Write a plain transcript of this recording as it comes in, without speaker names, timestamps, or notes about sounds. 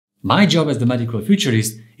My job as the medical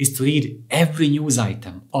futurist is to read every news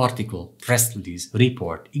item, article, press release,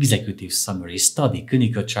 report, executive summary, study,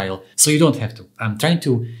 clinical trial, so you don't have to. I'm trying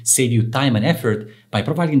to save you time and effort by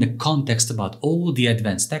providing the context about all the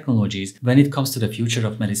advanced technologies when it comes to the future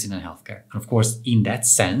of medicine and healthcare. And of course, in that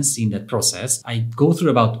sense, in that process, I go through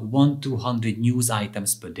about 100-200 news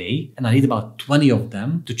items per day, and I read about 20 of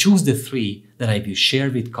them to choose the 3 that I will share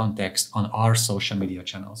with context on our social media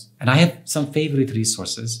channels. And I have some favorite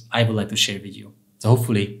resources I would like to share with you. So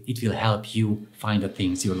hopefully it will help you find the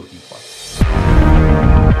things you're looking for.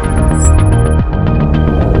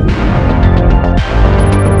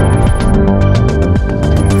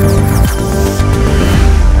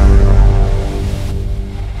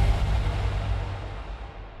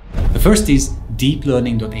 The first is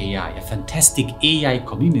Learningai, a fantastic AI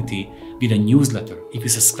community with a newsletter. If you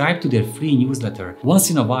subscribe to their free newsletter, once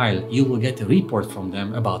in a while you will get a report from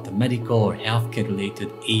them about the medical or healthcare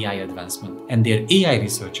related AI advancement. And their AI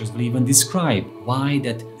researchers will even describe why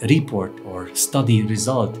that report or study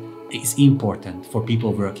result is important for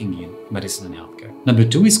people working in medicine and healthcare. Number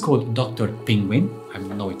 2 is called Dr. Penguin. I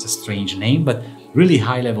know it's a strange name, but really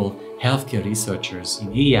high-level healthcare researchers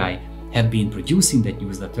in AI have been producing that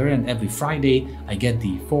newsletter, and every Friday I get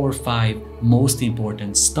the 4 or 5 most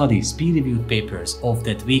important studies, peer-reviewed papers of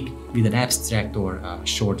that week with an abstract or a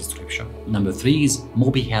short description. Number 3 is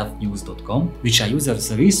MobiHealthNews.com, which I use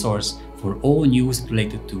as a resource for all news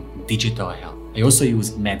related to digital health. I also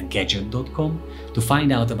use MedGadget.com to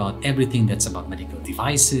find out about everything that's about medical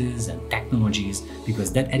devices and technologies,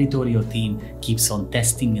 because that editorial team keeps on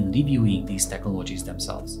testing and reviewing these technologies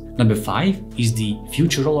themselves. Number 5 is the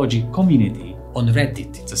Futurology community on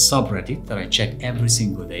Reddit. It's a subreddit that I check every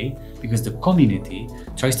single day because the community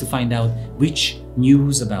tries to find out which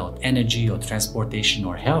news about energy or transportation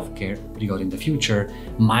or healthcare regarding the future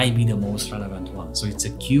might be the most relevant one. So it's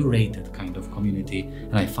a curated kind of community,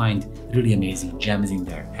 and I find really amazing gems in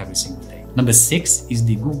there every single day. Number 6 is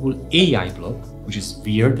the Google AI blog, which is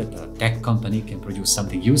weird that a tech company can produce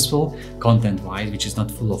something useful content-wise, which is not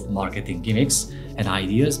full of marketing gimmicks and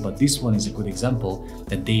ideas, but this one is a good example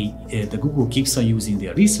that the Google keeps on using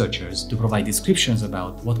their researchers to provide descriptions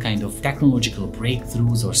about what kind of technological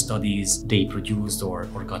breakthroughs or studies they produced or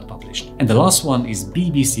got published. And the last one is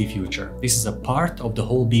BBC Future. This is a part of the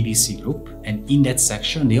whole BBC group, and in that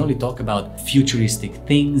section they only talk about futuristic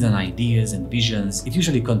things and ideas and visions. It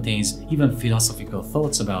usually contains even philosophical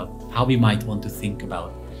thoughts about how we might want to think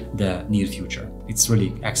about the near future. It's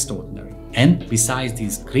really extraordinary. And besides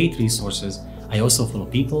these great resources, I also follow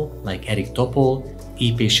people like Eric Topol,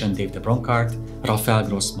 e-patient Dave DeBronkart, Rafael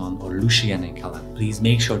Grossman, or Lucien and Kellen. Please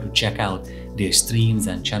make sure to check out their streams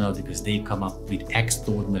and channels because they come up with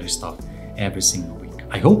extraordinary stuff every single week.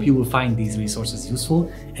 I hope you will find these resources useful,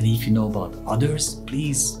 and if you know about others,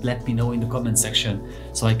 please let me know in the comment section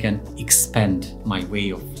so I can expand my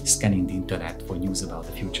way of scanning the internet for news about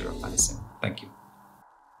the future of medicine. Thank you.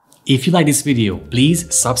 If you like this video, please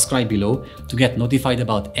subscribe below to get notified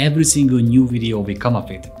about every single new video we come up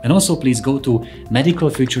with. And also please go to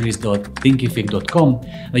medicalfuturist.thinkific.com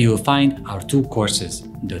where you will find our 2 courses,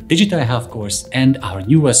 the Digital Health course and our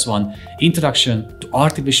newest one, Introduction to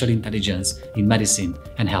Artificial Intelligence in Medicine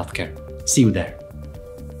and Healthcare. See you there.